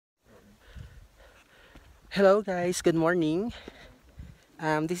Hello guys, good morning.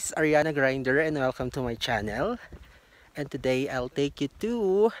 This is Ariana Grinder and welcome to my channel. And today I'll take you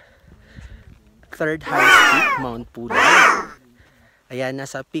to third highest peak, Mount Pulag. Ayan,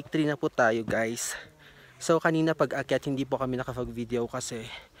 nasa peak 3 na po tayo guys. So kanina pag akyat hindi po kami nakapag-video kasi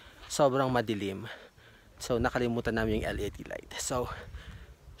sobrang madilim. So nakalimutan namin yung LED light. So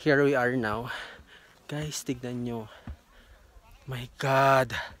here we are now. Guys, tignan nyo. My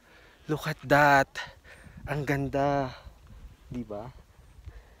God, look at that. Ang ganda. Diba?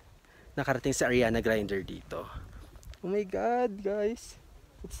 Nakarating si Ariana Grinder dito. Oh my God, guys.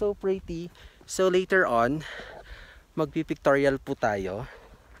 It's so pretty. So later on, magpipictorial po tayo.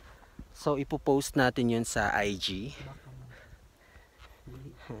 So ipopost natin yun sa IG.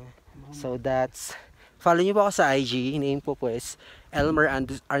 So that's... Follow nyo po ako sa IG. Name po is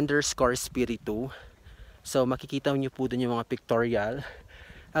Elmer_Spiritu. So makikita nyo po dun yung mga pictorial.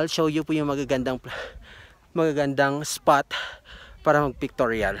 I'll show you po yung magagandang spot para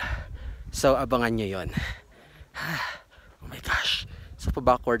mag-pictorial. So abangan nyo yun. Oh my gosh. So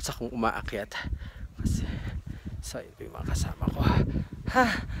pa-backwards akong umaakyat. Kasi, so ito yung mga kasama ko.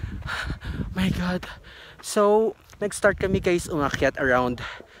 My God. So nag-start kami guys umakyat around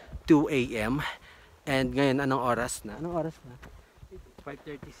 2 AM. And ngayon anong oras na? Anong oras na?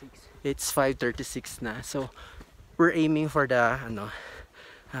 5:36. It's 5:36 na. So we're aiming for the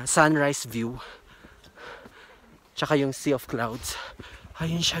sunrise view. Tsaka yung sea of clouds.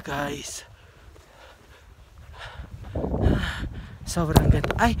 Ayun siya guys. Sobrang ganda.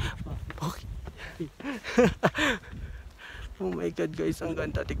 Ay! Okay. Oh my God guys, ang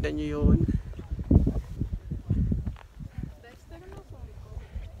ganda. Tignan nyo yun.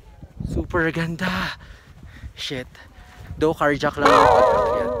 Super ganda. Shit. Though carjack lang yung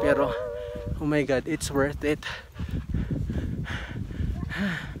pag-akyat, pero oh my God, it's worth it.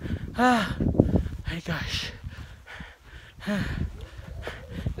 My gosh.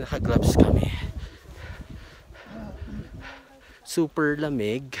 Naka-gloves kami. Super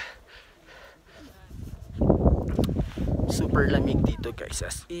lamig. Super lamig dito guys,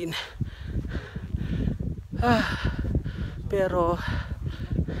 as in. Pero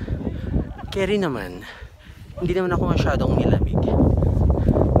carry naman. Hindi naman ako masyadong nilamig.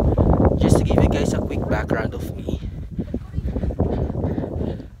 Just to give you guys a quick background of me.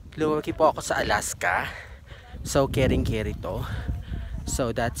 Lumaki po ako sa Alaska. So carry to.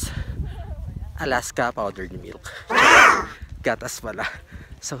 So that's Alaska powdered milk. Gatas pala.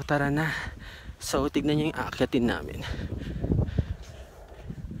 So tara na. So tignan nyo yung aakyatin namin.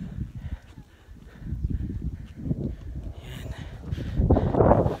 Yan.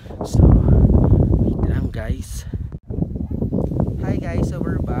 So wait lang guys. Hi guys, so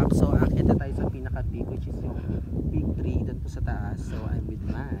we're back. So aakyat na tayo sa pinaka peak, which is yung peak 3 doon po sa taas. So I'm with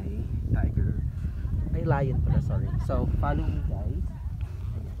my tiger. Ay, lion pala, sorry. So follow me guys.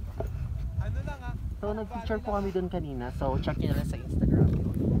 So nag-picture po kami doon kanina. So check nyo na lang sa Instagram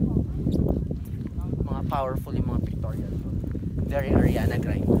ko. Mga powerful yung mga pictorial. Very Ariana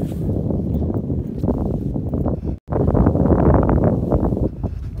Grinder.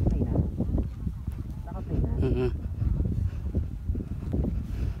 Naka-play na? Naka-play na?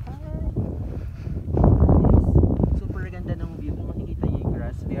 Super ganda ng view. Kung makikita nyo yung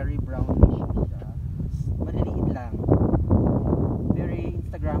grass, very brownish siya. Maliliit lang. Very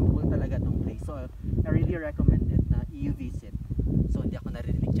Instagrammable talaga tong place. So I really recommend it na you visit. So hindi ako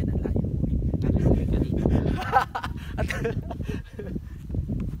narinig dyan ng layo. Narinig ka dito.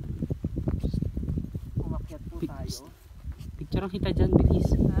 Umakyat po tayo. Picture kita dyan, bilis.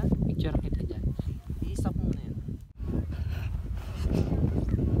 Ha? Picture kita dyan. I-stop muna yan.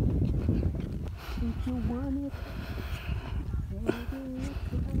 If you want it.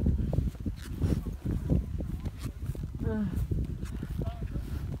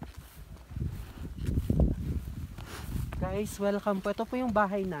 Guys, welcome po. Ito po yung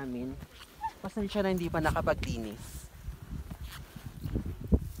bahay namin. Pasensya na hindi pa nakapaglinis.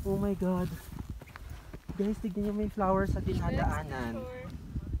 Oh my God. Guys, tignan nyo may flowers sa dinadaanan.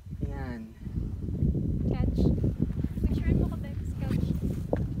 Ayan. Catch. Picture mo ko, Bex. Catch.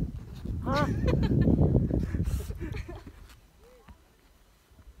 Ha?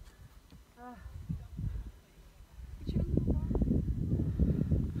 Picture mo ko.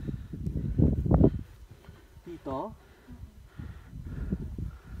 Dito?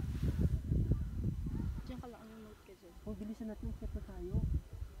 Diyan ka lang. Ang note ka dyan. Oh, bilisan natin. Set na tayo.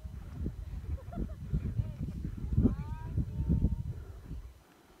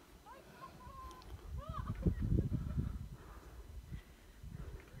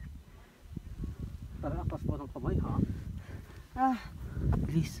 Tara, aklas po ng kamay, ha?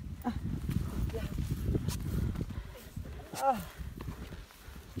 Bilis.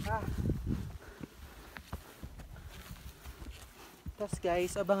 Tapos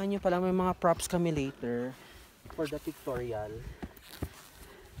guys, abangan nyo pala, may mga props kami later for the pictorial.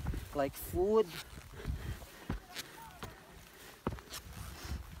 Like food.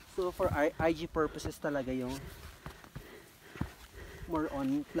 So for IG purposes talaga yung more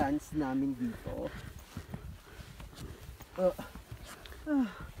on plans namin dito.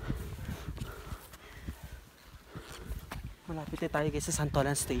 Malapit na tayo guys sa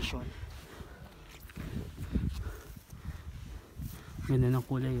Santolan Station. Ganda ng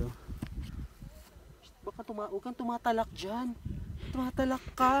kulay oh. Baka huwag kang tumatalak dyan. Tumatalak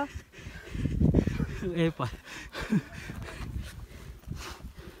ka. Eh pa.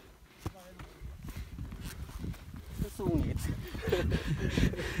 Sungit.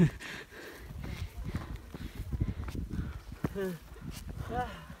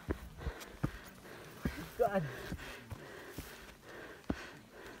 God.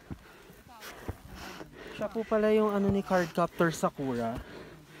 Siya po pala yung ano ni Cardcaptor Sakura.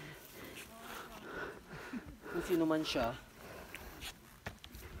 Kung sino man siya.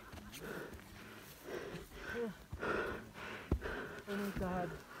 Oh my God.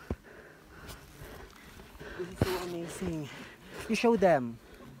 This is so amazing. You show them.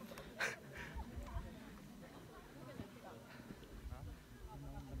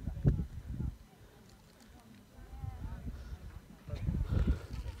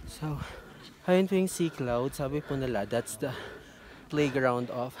 So, ayun po yung sea cloud. Sabi po nila, that's the playground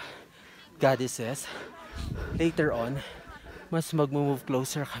of goddesses. Later on, mas mag-move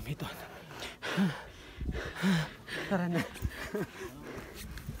closer kami doon. Tara na.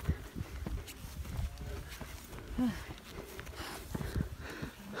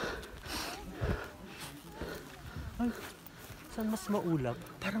 Ay, saan mas maulap?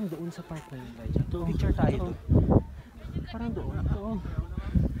 Parang doon sa park na yun, Raja. Picture tayo doon. Parang doon. Oo.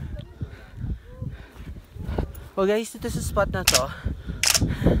 Oh guys, dito sa spot na to,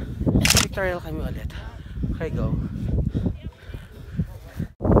 pictorial kami ulit. Okay, go.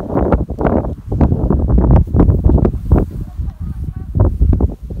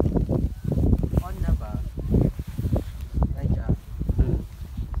 On na ba? Raja.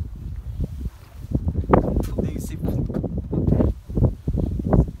 Naisip ko.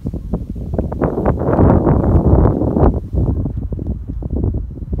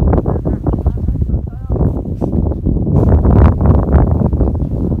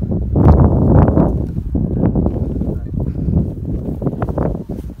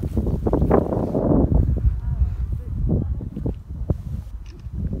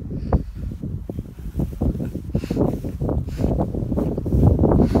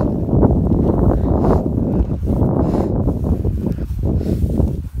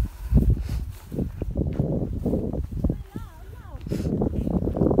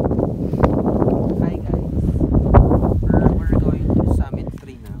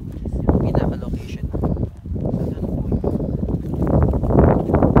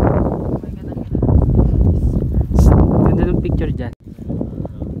 Picture dyan.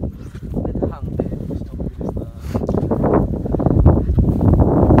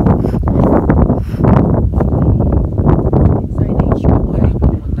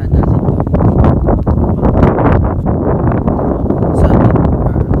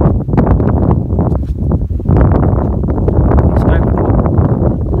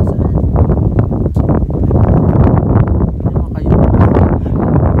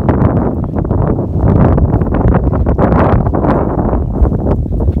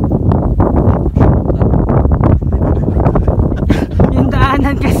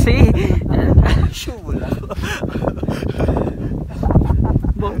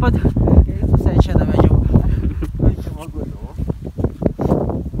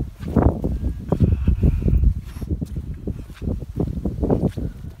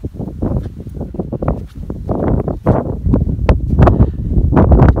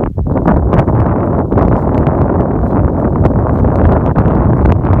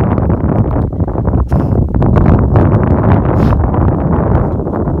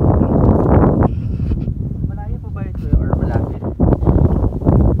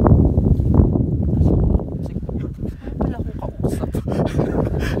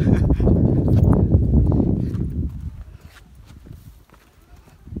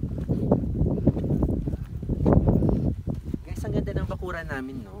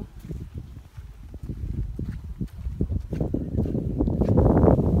 Namin, no?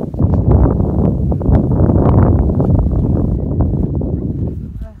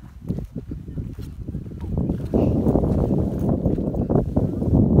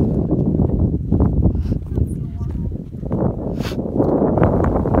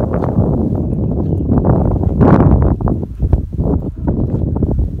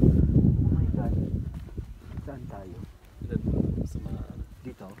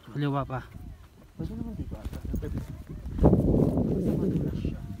 Kaliwa pa. Pwede naman dito ata. Basta madulas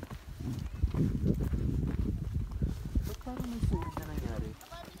siya. Ba't parang may sunog na nangyari?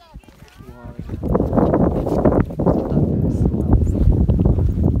 Wow.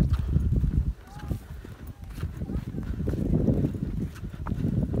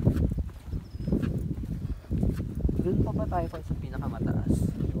 Doon pa ba tayo sa pinakamataas?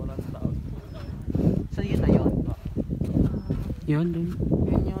 Walang tao. So yun na yun. Yun, dun.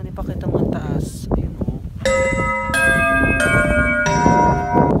 Yun yun, ipakita mo ang taas. Ayun o.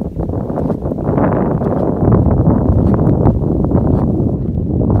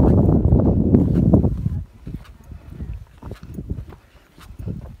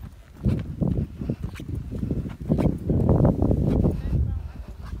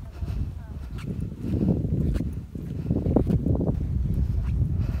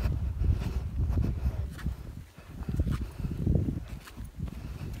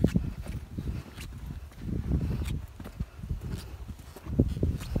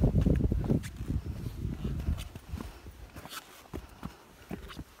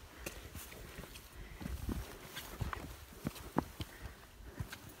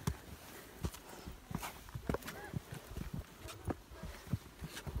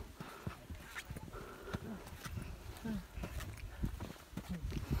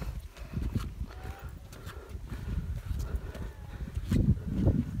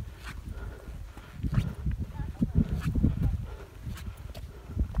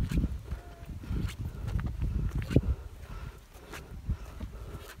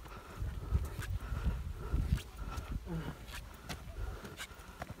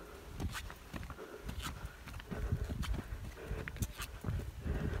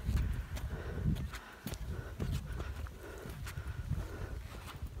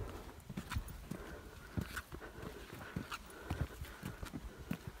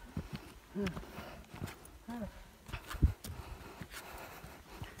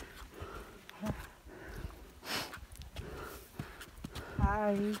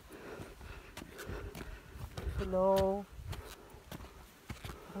 Hi. Hello.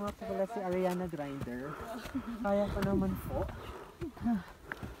 Ako nga po pala si Ariana Grinder. Kaya pa naman po.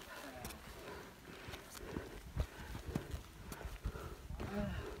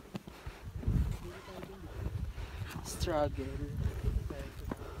 Struggle.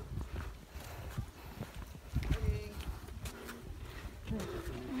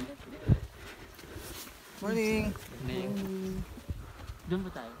 Morning. Doon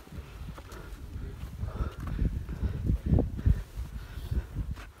ba tayo?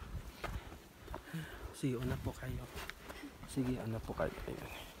 Sige, una po kayo. Sige, una po kayo.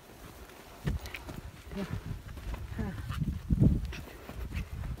 Ayun.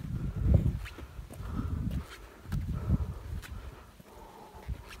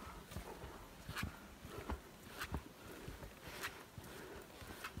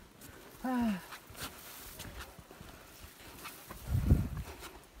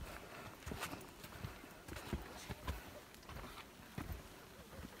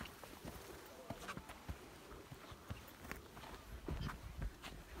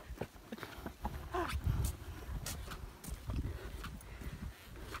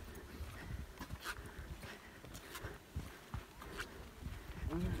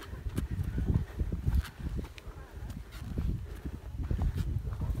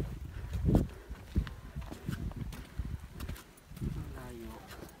 Layo.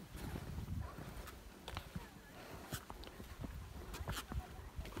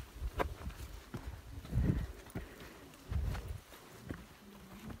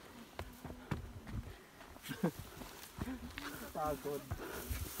 Pagod.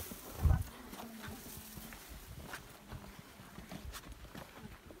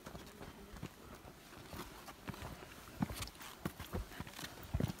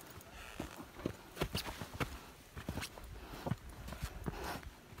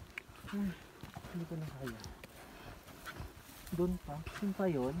 Hindi ko na kaya. Doon pa? Doon pa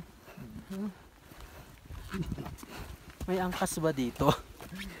yun? May angkas ba dito?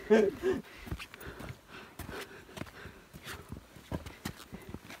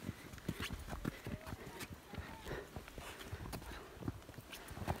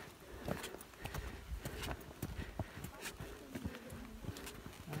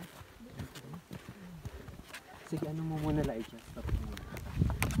 Sige, ano mo muna lang i-stop muna.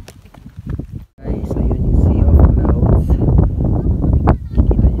 Guys, ayun yung sea of clouds.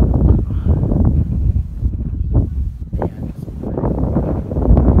 Kikita nyo. Ayan, super.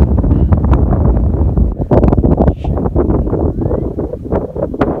 Shit.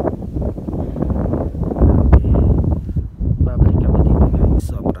 Babalik ako dito guys.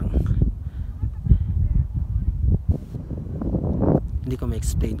 Sobrang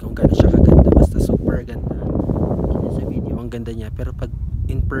ma-explain kung gaano siya kaganda. Basta super ganda. Sa video ang ganda niya, pero pag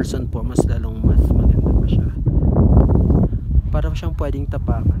in person po mas lalong mas maganda pa siya. Para siyang pwedeng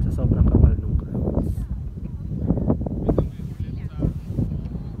tapakan sa sobrang kapal ng clouds.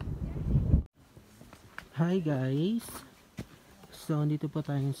 Hi guys! So dito po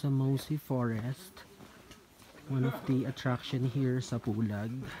tayo sa Mosi Forest, one of the attraction here sa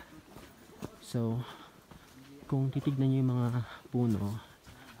Pulag. So kung titignan nyo yung mga puno,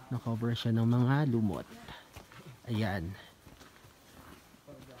 na-cover siya ng mga lumot. Ayan.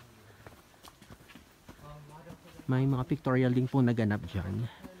 May mga pictorial din po naganap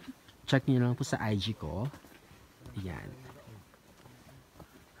dyan. Check nyo lang po sa IG ko. Ayan.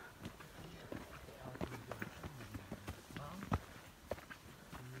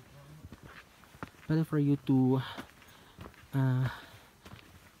 But for you to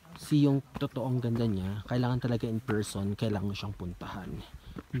see yung totoong ganda niya, kailangan talaga in person, kailangan mo siyang puntahan.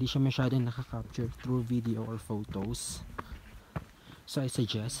 Hindi siya masyadong nakaka-capture through video or photos. So I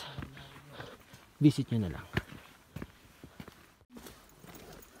suggest visit nyo na lang.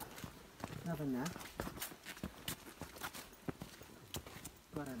 Laban na?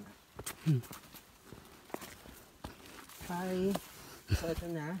 Para na. Hi! So ito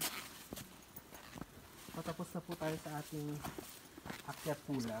na. Patapos na po tayo sa ating akyat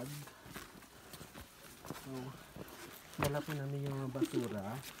Pulag. So, dala po namin yung mga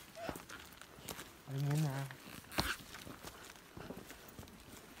basura. Ayan na.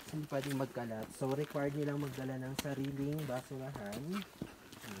 Hindi pwedeng magkalat. So, required nilang magdala ng sariling basurahan.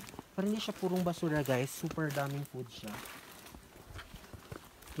 Pero hindi siya purong basura guys. Super daming food siya.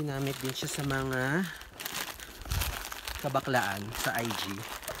 Ginamit din siya sa mga kabaklaan sa IG.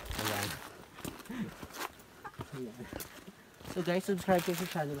 Ayan. Ayan. So guys, subscribe kayo sa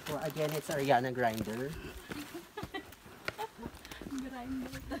channel ko. Again, it's Ariana Grinder.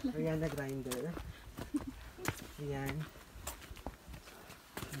 Ariana Grinder. Ayan.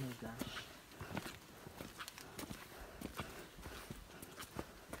 Oh my gosh.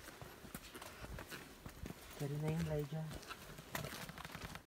 Pwede na yan, Lyja.